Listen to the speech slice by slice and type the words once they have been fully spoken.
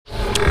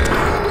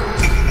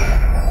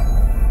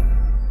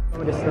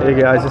Hey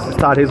guys, this is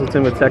Todd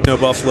Hazelton with Techno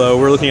Buffalo.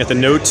 We're looking at the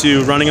Note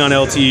 2 running on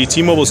LTE,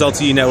 T-Mobile's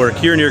LTE network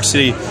here in New York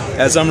City.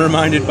 As I'm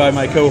reminded by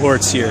my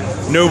cohorts here,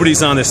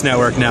 nobody's on this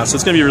network now, so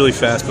it's going to be really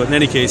fast. But in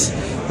any case,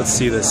 let's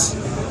see this.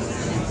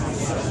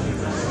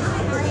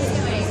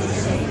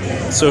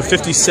 So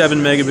 57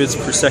 megabits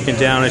per second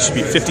down. It should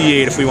be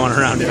 58 if we want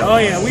to round it up. Oh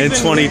yeah, and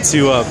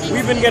 22 up.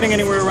 We've been getting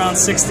anywhere around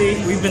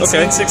 60. We've been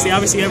seeing 60.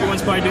 Obviously,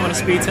 everyone's probably doing a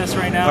speed test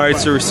right now. All right,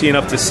 so we're seeing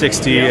up to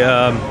 60.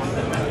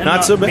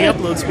 Not so bad. The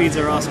upload speeds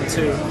are awesome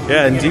too.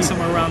 Yeah, indeed.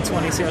 Somewhere around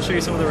 20. See, I'll show you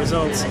some of the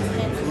results.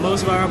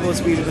 Most of our upload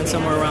speeds have been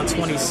somewhere around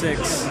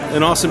 26.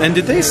 And awesome. And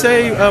did they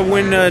say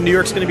when New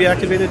York's going to be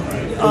activated?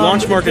 The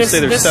launch markets say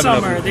there's 7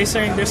 of them.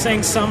 They're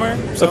saying summer.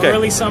 So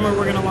early summer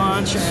we're going to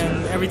launch,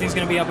 and everything's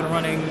going to be up and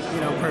running,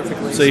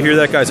 perfectly. So you hear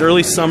that, guys?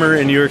 Early summer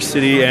in New York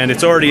City, and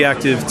it's already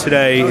active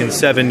today in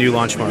 7 new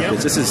launch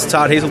markets. This is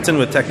Todd Hazelton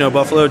with Techno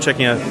Buffalo,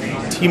 checking out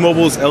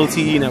T-Mobile's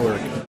LTE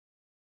network.